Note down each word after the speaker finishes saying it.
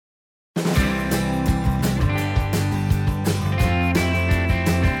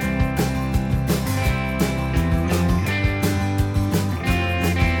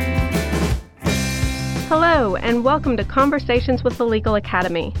Hello, and welcome to Conversations with the Legal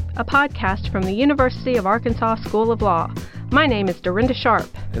Academy, a podcast from the University of Arkansas School of Law. My name is Dorinda Sharp.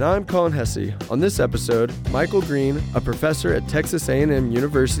 And I'm Colin Hesse. On this episode, Michael Green, a professor at Texas A&M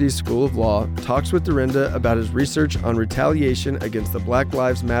University School of Law, talks with Dorinda about his research on retaliation against the Black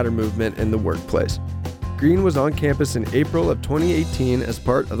Lives Matter movement in the workplace. Green was on campus in April of 2018 as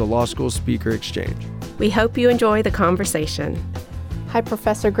part of the law school speaker exchange. We hope you enjoy the conversation. Hi,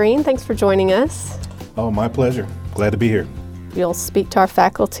 Professor Green. Thanks for joining us. Oh, my pleasure. Glad to be here. You'll speak to our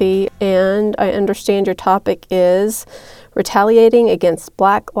faculty, and I understand your topic is retaliating against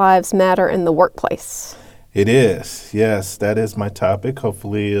Black Lives Matter in the workplace. It is. Yes, that is my topic.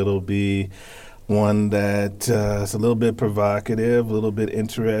 Hopefully it'll be one that is a little bit provocative, a little bit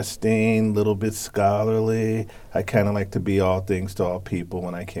interesting, a little bit scholarly. I kind of like to be all things to all people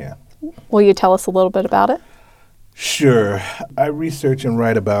when I can. Will you tell us a little bit about it? Sure. I research and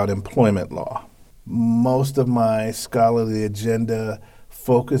write about employment law. Most of my scholarly agenda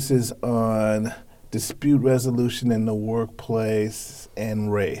focuses on dispute resolution in the workplace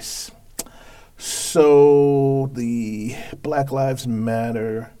and race. So the Black Lives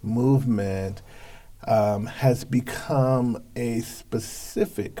Matter movement has become a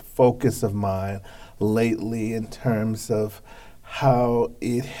specific focus of mine lately in terms of how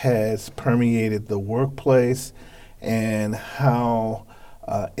it has permeated the workplace and how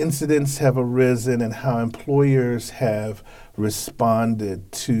incidents have arisen and how employers have responded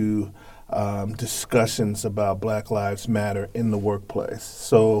to discussions about Black Lives Matter in the workplace.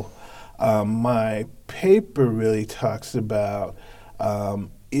 So my paper really talks about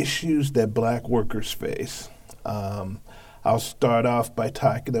issues that Black workers face. I'll start off by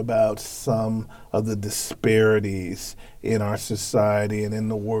talking about some of the disparities in our society and in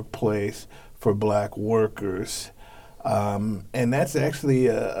the workplace for Black workers. And that's actually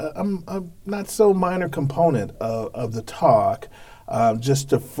a not so minor component of the talk, just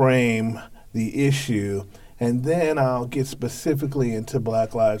to frame the issue. And then I'll get specifically into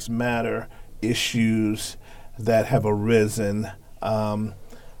Black Lives Matter issues that have arisen. A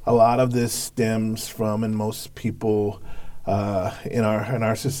lot of this stems from, and most people in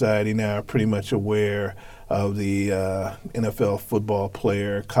our society now are pretty much aware of the NFL football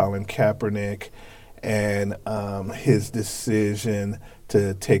player Colin Kaepernick and his decision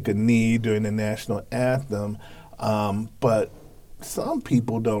to take a knee during the national anthem. But some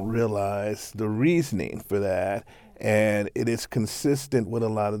people don't realize the reasoning for that, and it is consistent with a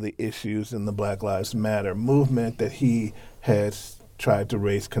lot of the issues in the Black Lives Matter movement that he has tried to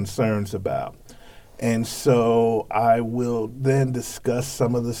raise concerns about. And so I will then discuss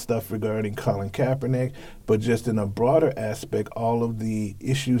some of the stuff regarding Colin Kaepernick, but just in a broader aspect, all of the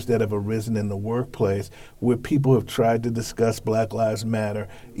issues that have arisen in the workplace where people have tried to discuss Black Lives Matter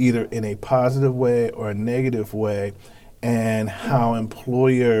either in a positive way or a negative way, and how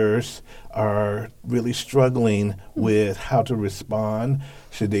employers are really struggling with how to respond.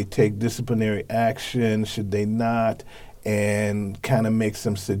 Should they take disciplinary action? Should they not? And kind of make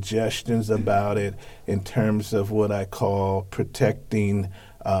some suggestions about it in terms of what I call protecting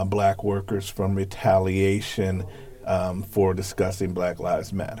Black workers from retaliation for discussing Black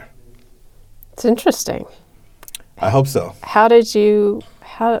Lives Matter. It's interesting. I hope so.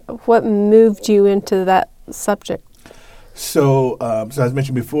 What moved you into that subject? So as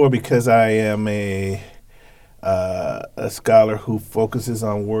mentioned before, because I am a scholar who focuses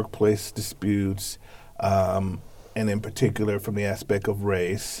on workplace disputes, and in particular from the aspect of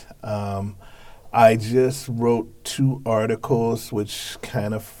race. I just wrote 2 articles which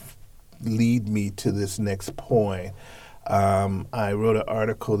kind of lead me to this next point. I wrote an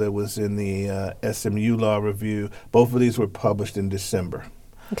article that was in the SMU Law Review. Both of these were published in December.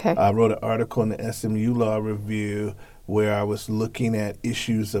 Okay. I wrote an article in the SMU Law Review where I was looking at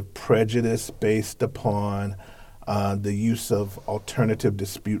issues of prejudice based upon the use of alternative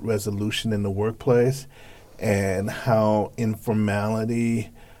dispute resolution in the workplace, and how informality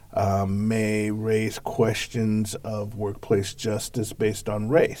may raise questions of workplace justice based on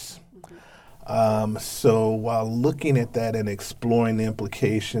race. So while looking at that and exploring the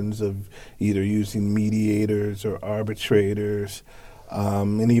implications of either using mediators or arbitrators,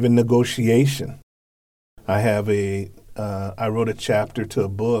 and even negotiation, I wrote a chapter to a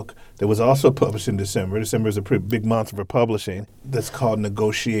book that was also published in December. December is a pretty big month for publishing. That's called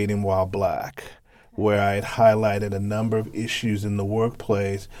Negotiating While Black, where I had highlighted a number of issues in the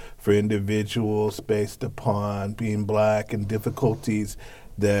workplace for individuals based upon being Black and difficulties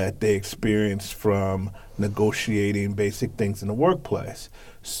that they experience from negotiating basic things in the workplace.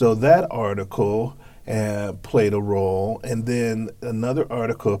 So that article played a role. And then another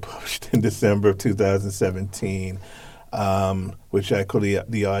article published in December of 2017, which I call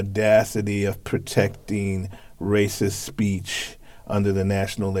the audacity of protecting racist speech under the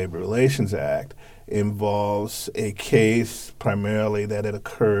National Labor Relations Act, involves a case primarily that had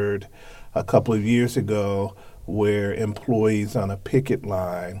occurred a couple of years ago where employees on a picket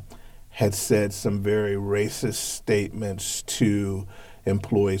line had said some very racist statements to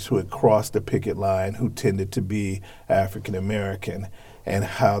employees who had crossed the picket line who tended to be African American, and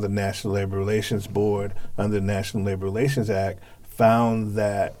how the National Labor Relations Board under the National Labor Relations Act found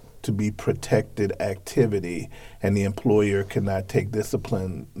that to be protected activity, and the employer cannot take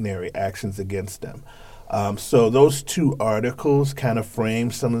disciplinary actions against them. So those two articles kind of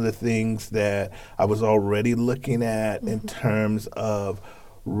frame some of the things that I was already looking at in terms of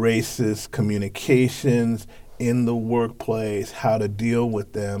racist communications in the workplace, how to deal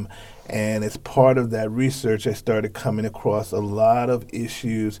with them. And as part of that research, I started coming across a lot of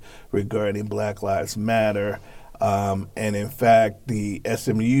issues regarding Black Lives Matter. And in fact, the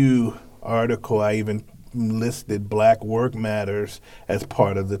SMU article, I even listed Black Work Matters as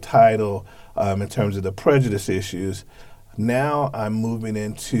part of the title in terms of the prejudice issues. Now I'm moving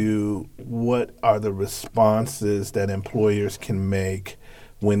into what are the responses that employers can make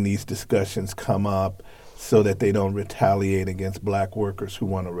when these discussions come up so that they don't retaliate against Black workers who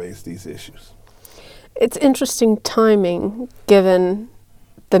want to raise these issues. It's interesting timing given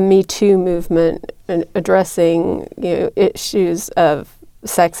the Me Too movement and addressing issues of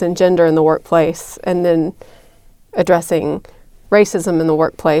sex and gender in the workplace, and then addressing racism in the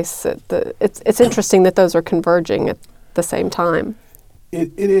workplace. It's interesting that those are converging at the same time.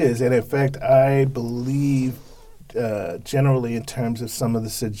 It is, and in fact, I believe generally in terms of some of the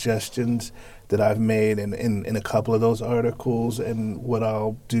suggestions that I've made in a couple of those articles, and what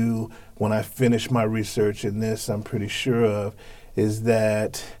I'll do when I finish my research in this, I'm pretty sure of, is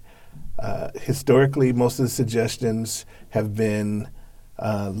that historically most of the suggestions have been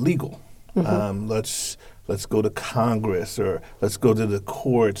legal. Let's go to Congress, or let's go to the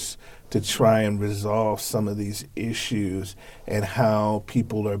courts to try and resolve some of these issues and how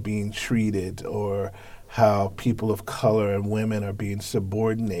people are being treated, or how people of color and women are being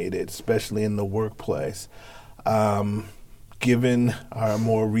subordinated, especially in the workplace. Given our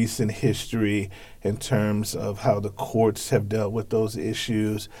more recent history in terms of how the courts have dealt with those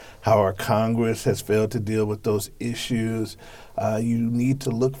issues, how our Congress has failed to deal with those issues, you need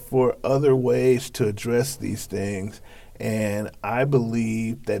to look for other ways to address these things. And I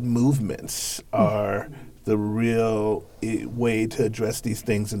believe that movements are the real way to address these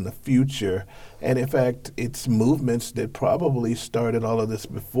things in the future. And in fact, it's movements that probably started all of this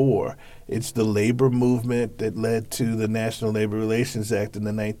before. It's the labor movement that led to the National Labor Relations Act in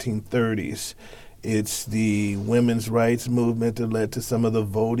the 1930s. It's the women's rights movement that led to some of the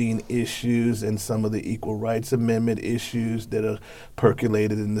voting issues and some of the Equal Rights Amendment issues that are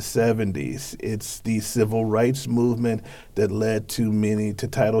percolated in the 70s. It's the civil rights movement that led to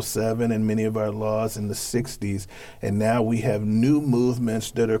Title VII and many of our laws in the 60s. And now we have new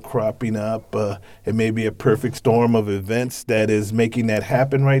movements that are cropping up. It may be a perfect storm of events that is making that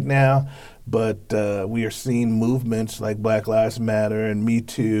happen right now. But we are seeing movements like Black Lives Matter and Me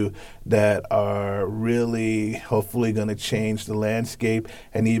Too that are really hopefully going to change the landscape.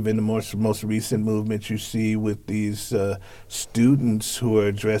 And even the most recent movements you see with these students who are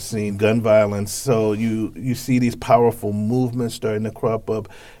addressing gun violence. So you see these powerful movements starting to crop up,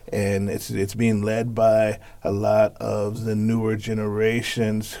 and it's being led by a lot of the newer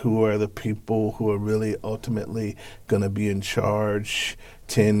generations who are the people who are really ultimately going to be in charge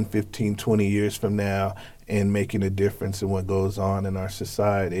 10, 15, 20 years from now and making a difference in what goes on in our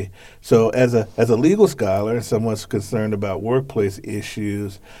society. So as a legal scholar and someone who's concerned about workplace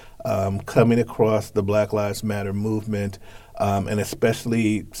issues, coming across the Black Lives Matter movement, and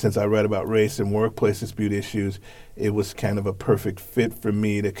especially since I read about race and workplace dispute issues, it was kind of a perfect fit for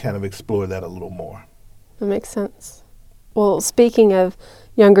me to kind of explore that a little more. That makes sense. Well, speaking of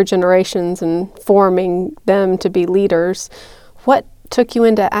younger generations and forming them to be leaders, what took you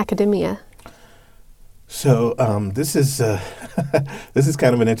into academia? So this is this is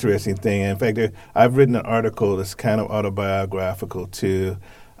kind of an interesting thing. In fact, I've written an article that's kind of autobiographical too,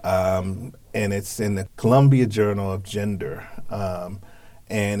 and it's in the Columbia Journal of Gender,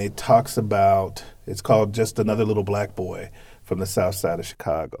 and it talks about, it's called Just Another Little Black Boy from the South Side of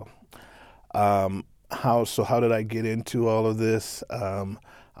Chicago. How did I get into all of this?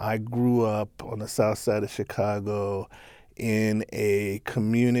 I grew up on the South Side of Chicago in a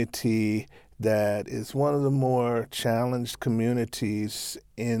community that is one of the more challenged communities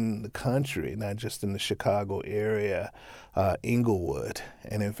in the country, not just in the Chicago area, Inglewood.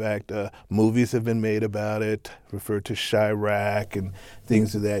 And in fact, movies have been made about it, referred to Chirac and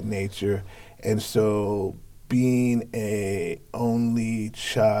things of that nature. And so being a only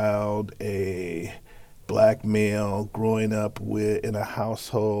child, a black male, growing up in a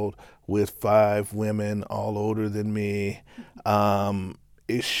household with 5 women, all older than me,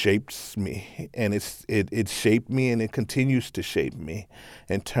 it shapes me, and it shaped me, and it continues to shape me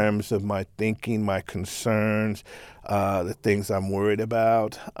in terms of my thinking, my concerns, the things I'm worried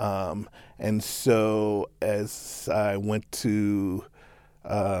about. And so as I went to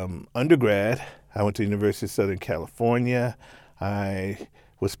undergrad, I went to the University of Southern California. I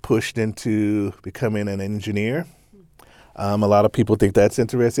was pushed into becoming an engineer. A lot of people think that's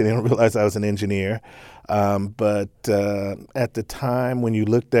interesting. They don't realize I was an engineer. But at the time, when you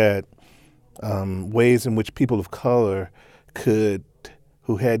looked at ways in which people of color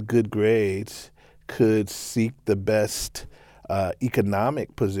who had good grades, could seek the best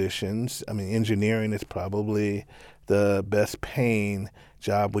economic positions, I mean, engineering is probably the best paying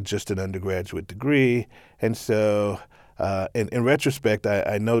job with just an undergraduate degree. And so in retrospect,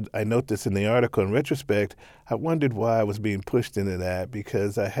 I note this in the article. In retrospect, I wondered why I was being pushed into that,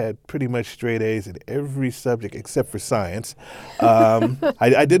 because I had pretty much straight A's in every subject except for science.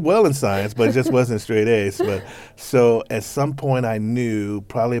 I did well in science, but it just wasn't straight A's. But so at some point, I knew,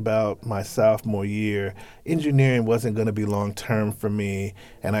 probably about my sophomore year, engineering wasn't going to be long term for me.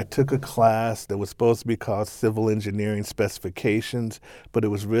 And I took a class that was supposed to be called Civil Engineering Specifications, but it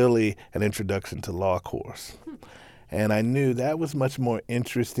was really an introduction to law course. And I knew that was much more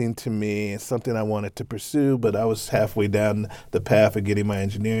interesting to me and something I wanted to pursue, but I was halfway down the path of getting my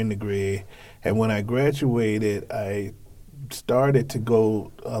engineering degree. And when I graduated, I started to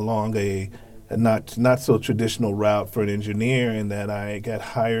go along a not so traditional route for an engineer, in that I got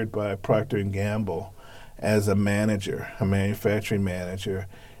hired by Procter & Gamble as a manager, a manufacturing manager.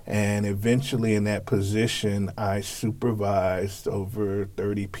 And eventually in that position, I supervised over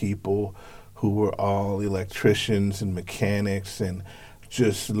 30 people who were all electricians and mechanics, and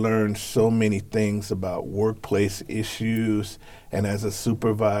just learned so many things about workplace issues, and as a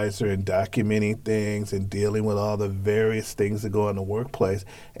supervisor and documenting things and dealing with all the various things that go in the workplace,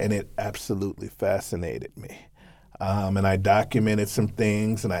 and it absolutely fascinated me. And I documented some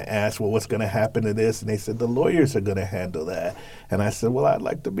things, and I asked, well, what's going to happen to this? And they said, the lawyers are going to handle that. And I said, well, I'd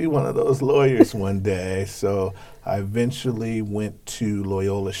like to be one of those lawyers one day. So I eventually went to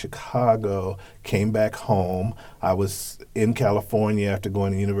Loyola Chicago, came back home. I was in California after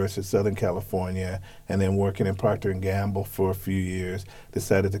going to the University of Southern California, and then working in Procter & Gamble for a few years.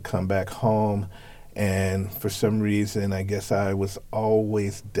 Decided to come back home. And for some reason, I guess I was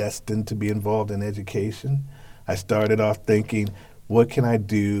always destined to be involved in education. I started off thinking, what can I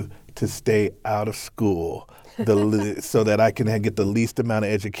do to stay out of school so that I can get the least amount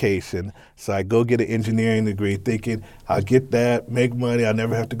of education? So I go get an engineering degree thinking I'll get that, make money, I'll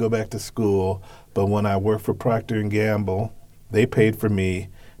never have to go back to school. But when I worked for Procter & Gamble, they paid for me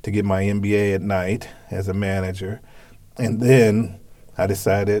to get my MBA at night as a manager. And then I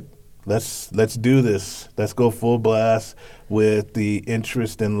decided, let's do this. Let's go full blast with the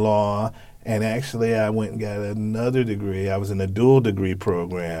interest in law. And actually, I went and got another degree. I was in a dual degree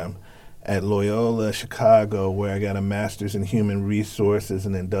program at Loyola Chicago, where I got a master's in human resources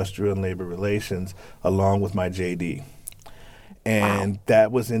and industrial and labor relations, along with my JD. And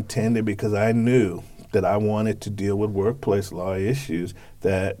that was intended because I knew that I wanted to deal with workplace law issues.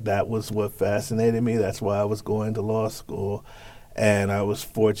 That was what fascinated me. That's why I was going to law school. And I was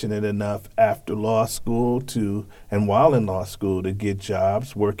fortunate enough after law school and while in law school, to get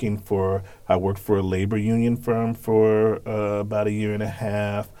jobs I worked for a labor union firm for about a year and a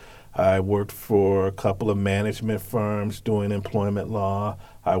half. I worked for a couple of management firms doing employment law.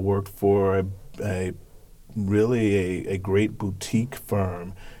 I worked for a great boutique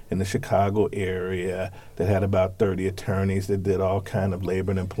firm in the Chicago area that had about 30 attorneys that did all kind of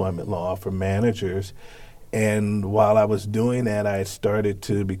labor and employment law for managers. And while I was doing that, I started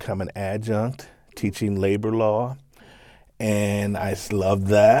to become an adjunct teaching labor law. And I loved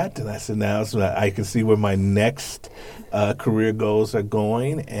that. And I said, now I can see where my next career goals are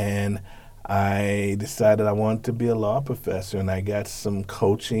going. And I decided I wanted to be a law professor. And I got some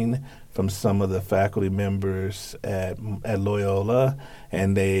coaching from some of the faculty members at Loyola.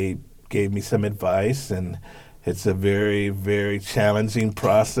 And they gave me some advice. And it's a very, very challenging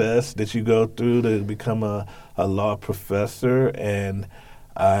process that you go through to become a law professor. And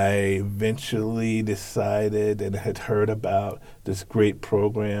I eventually decided and had heard about this great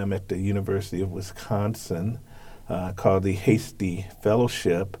program at the University of Wisconsin called the Hasty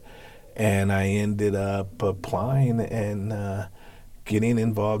Fellowship, and I ended up applying and getting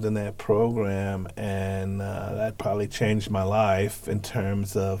involved in that program, and that probably changed my life in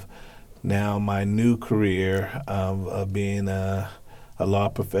terms of now my new career of being a law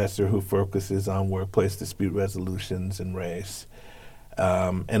professor who focuses on workplace dispute resolutions and race.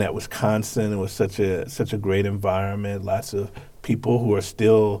 And at Wisconsin, it was such a great environment. Lots of people who are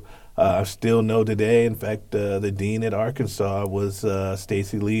still know today. In fact, the dean at Arkansas was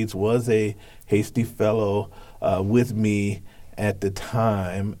Stacy Leeds, was a Hasty Fellow with me at the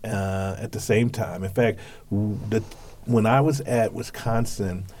time. At the same time, in fact, when I was at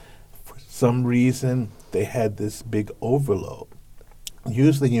Wisconsin, for some reason they had this big overload.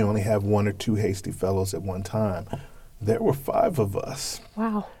 Usually, you only have 1 or 2 Hasty Fellows at one time. There were 5 of us.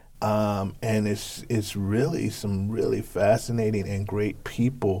 Wow. And it's really some really fascinating and great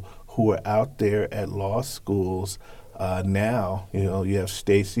people who are out there at law schools now. You know, you have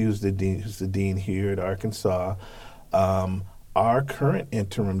Stacy, who's the dean here at Arkansas. Our current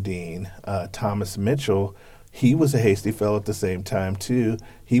interim dean, Thomas Mitchell, he was a Hasty Fellow at the same time too.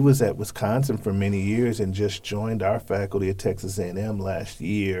 He was at Wisconsin for many years and just joined our faculty at Texas A&M last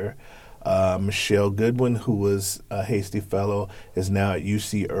year. Michelle Goodwin, who was a Hasty Fellow, is now at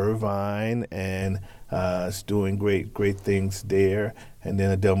UC Irvine and is doing great things there. And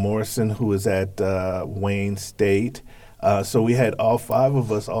then Adele Morrison, who is at Wayne State. So we had all 5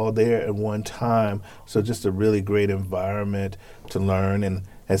 of us all there at one time. So just a really great environment to learn, and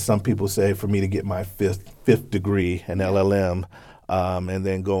as some people say, for me to get my fifth degree, an LLM, and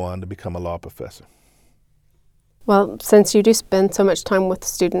then go on to become a law professor. Well, since you do spend so much time with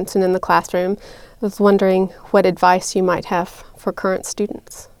students and in the classroom, I was wondering what advice you might have for current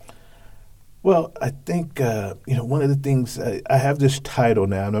students. Well, I think, one of the things, I have this title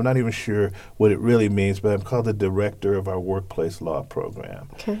now, and I'm not even sure what it really means, but I'm called the director of our workplace law program.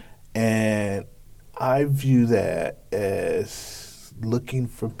 Okay. And I view that as looking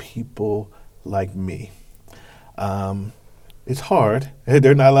for people like me. It's hard.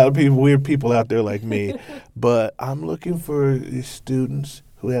 There are not a lot of weird people out there like me, but I'm looking for these students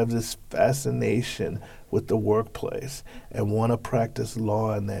who have this fascination with the workplace and want to practice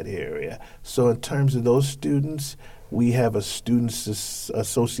law in that area. So in terms of those students, we have a students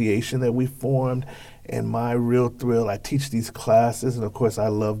association that we formed, and my real thrill, I teach these classes, and of course I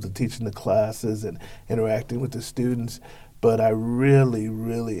love teaching the classes and interacting with the students, but I really,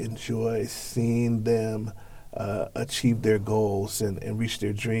 really enjoy seeing them achieve their goals and reach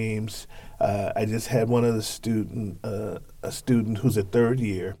their dreams. I just had one of the a student who's a third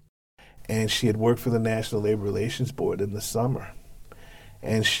year, and she had worked for the National Labor Relations Board in the summer.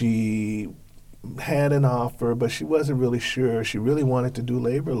 And she had an offer, but she wasn't really sure. She really wanted to do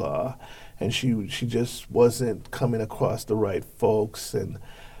labor law, and she just wasn't coming across the right folks. And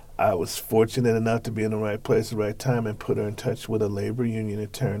I was fortunate enough to be in the right place at the right time and put her in touch with a labor union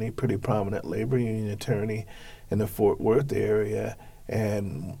attorney, pretty prominent labor union attorney in the Fort Worth area.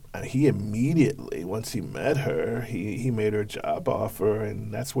 And he immediately, once he met her, he made her a job offer,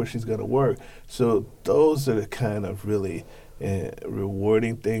 and that's where she's going to work. So those are the kind of really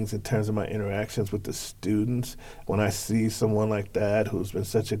rewarding things in terms of my interactions with the students. When I see someone like that who's been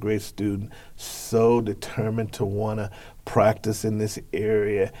such a great student, so determined to want to practice in this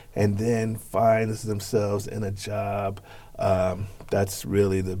area and then finds themselves in a job, that's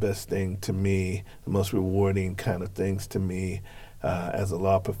really the best thing to me, the most rewarding kind of things to me as a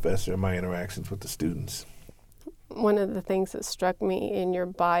law professor in my interactions with the students. One of the things that struck me in your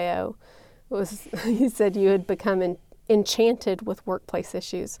bio was you said you had become enchanted with workplace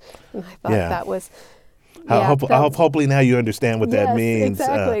issues, and I thought that was. Hopefully now you understand what that means.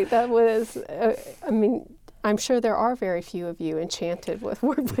 Exactly. That was. I'm sure there are very few of you enchanted with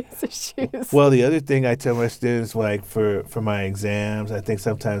workplace issues. Well, the other thing I tell my students, like for my exams, I think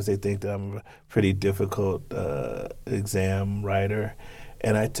sometimes they think that I'm a pretty difficult exam writer,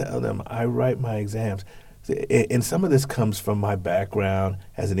 and I tell them I write my exams. And some of this comes from my background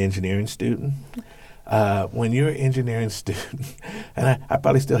as an engineering student. When you're an engineering student, and I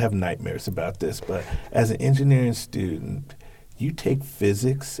probably still have nightmares about this, but as an engineering student, you take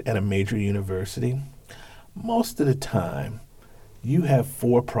physics at a major university. Most of the time, you have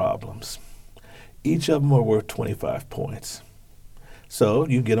 4 problems. Each of them are worth 25 points. So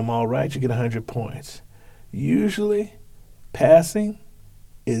you get them all right, you get 100 points. Usually, passing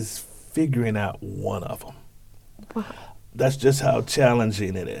is figuring out one of them. Wow. That's just how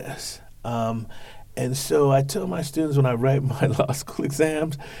challenging it is. And And so I tell my students when I write my law school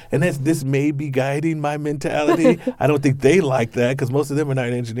exams, and this may be guiding my mentality. I don't think they like that because most of them are not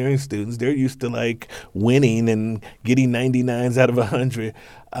engineering students. They're used to like winning and getting 99s out of 100.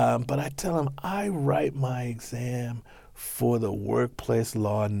 But I tell them I write my exam for the workplace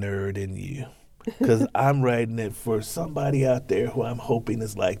law nerd in you. Because I'm writing it for somebody out there who I'm hoping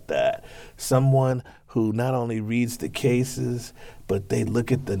is like that. Someone who not only reads the cases, but they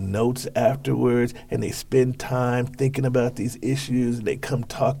look at the notes afterwards and they spend time thinking about these issues. And they come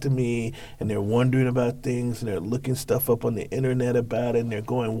talk to me and they're wondering about things and they're looking stuff up on the internet about it and they're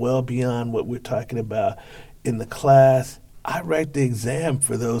going well beyond what we're talking about in the class. I write the exam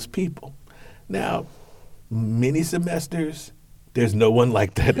for those people. Now, many semesters, there's no one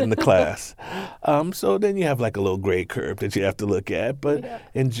like that in the class. So then you have like a little grade curve that you have to look at. But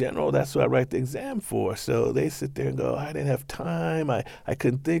in general, that's what I write the exam for. So they sit there and go, I didn't have time. I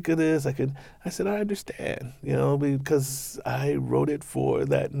couldn't think of this. I said, I understand, because I wrote it for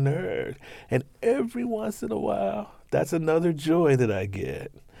that nerd. And every once in a while, that's another joy that I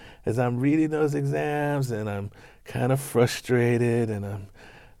get. As I'm reading those exams and I'm kind of frustrated and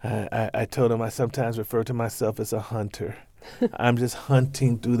I told them I sometimes refer to myself as a hunter. I'm just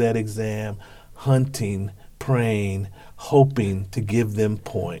hunting through that exam, hunting, praying, hoping to give them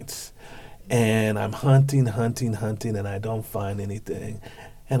points. And I'm hunting, and I don't find anything.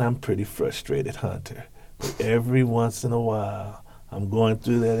 And I'm pretty frustrated hunter. But every once in a while, I'm going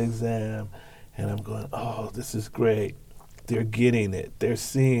through that exam, and I'm going, oh, this is great. They're getting it. They're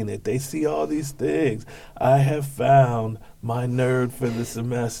seeing it. They see all these things. I have found my nerd for the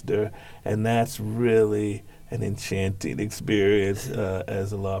semester, and that's really an enchanting experience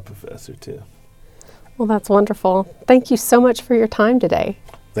as a law professor, too. Well, that's wonderful. Thank you so much for your time today.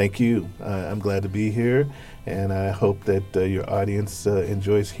 Thank you. I'm glad to be here, and I hope that your audience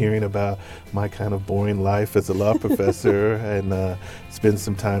enjoys hearing about my kind of boring life as a law professor and spend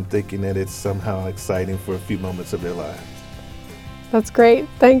some time thinking that it's somehow exciting for a few moments of their lives. That's great.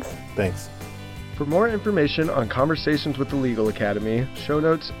 Thanks. Thanks. For more information on Conversations with the Legal Academy, show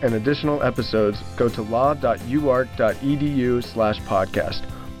notes, and additional episodes, go to law.uark.edu/podcast,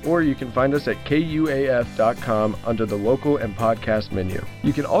 or you can find us at kuaf.com under the local and podcast menu.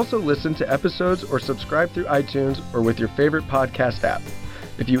 You can also listen to episodes or subscribe through iTunes or with your favorite podcast app.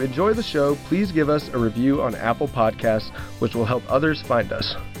 If you enjoy the show, please give us a review on Apple Podcasts, which will help others find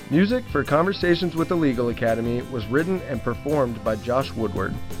us. Music for Conversations with the Legal Academy was written and performed by Josh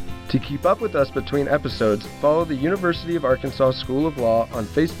Woodward. To keep up with us between episodes, follow the University of Arkansas School of Law on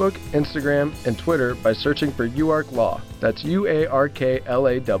Facebook, Instagram, and Twitter by searching for UARK Law. That's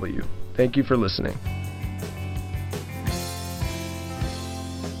UARKLAW. Thank you for listening.